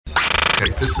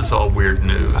Okay, this is all weird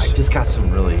news. I just got some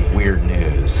really weird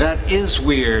news. That is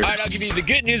weird. All right, I'll give you the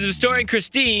good news of the story. And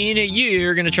Christine,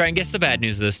 you're going to try and guess the bad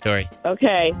news of the story.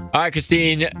 Okay. All right,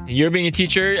 Christine, you're being a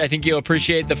teacher. I think you'll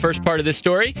appreciate the first part of this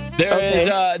story.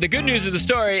 The good news of the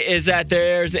story is that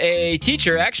there's a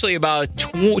teacher, actually about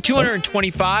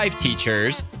 225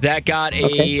 teachers, that got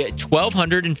a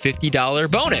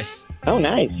 $1,250 bonus. Oh,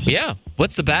 nice. Yeah.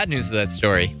 What's the bad news of that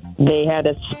story? They had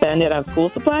to spend it on school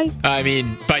supplies? I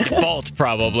mean, by default,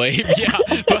 probably. Yeah,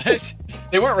 but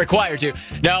they weren't required to.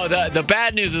 No, the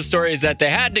bad news of the story is that they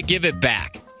had to give it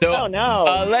back. So, oh, no.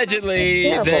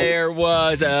 Allegedly, there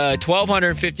was a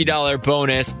 $1,250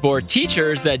 bonus for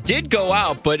teachers that did go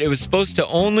out, but it was supposed to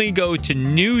only go to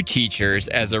new teachers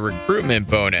as a recruitment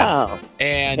bonus. Oh.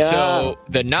 And so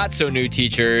the not-so-new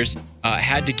teachers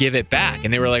had to give it back.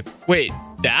 And they were like, wait,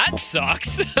 that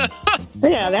sucks.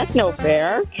 Yeah, that's no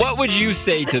fair. What would you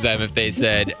say to them if they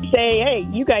said, say, hey,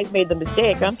 you guys made the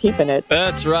mistake. I'm keeping it.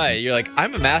 That's right. You're like,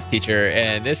 I'm a math teacher,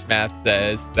 and this math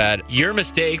says that your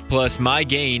mistake plus my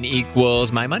gain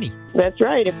equals my money. That's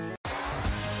right.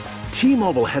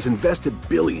 T-Mobile has invested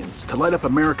billions to light up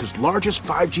America's largest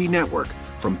 5G network,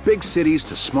 from big cities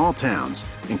to small towns,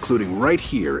 including right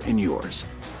here in yours.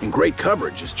 And great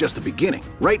coverage is just the beginning.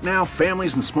 Right now,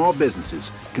 families and small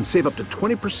businesses can save up to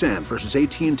 20% versus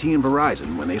AT&T and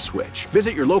Verizon when they switch.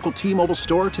 Visit your local T-Mobile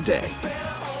store today.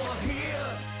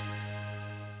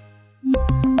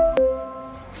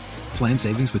 Plan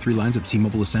savings with 3 lines of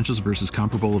T-Mobile Essentials versus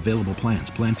comparable available plans.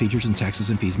 Plan features and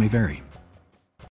taxes and fees may vary.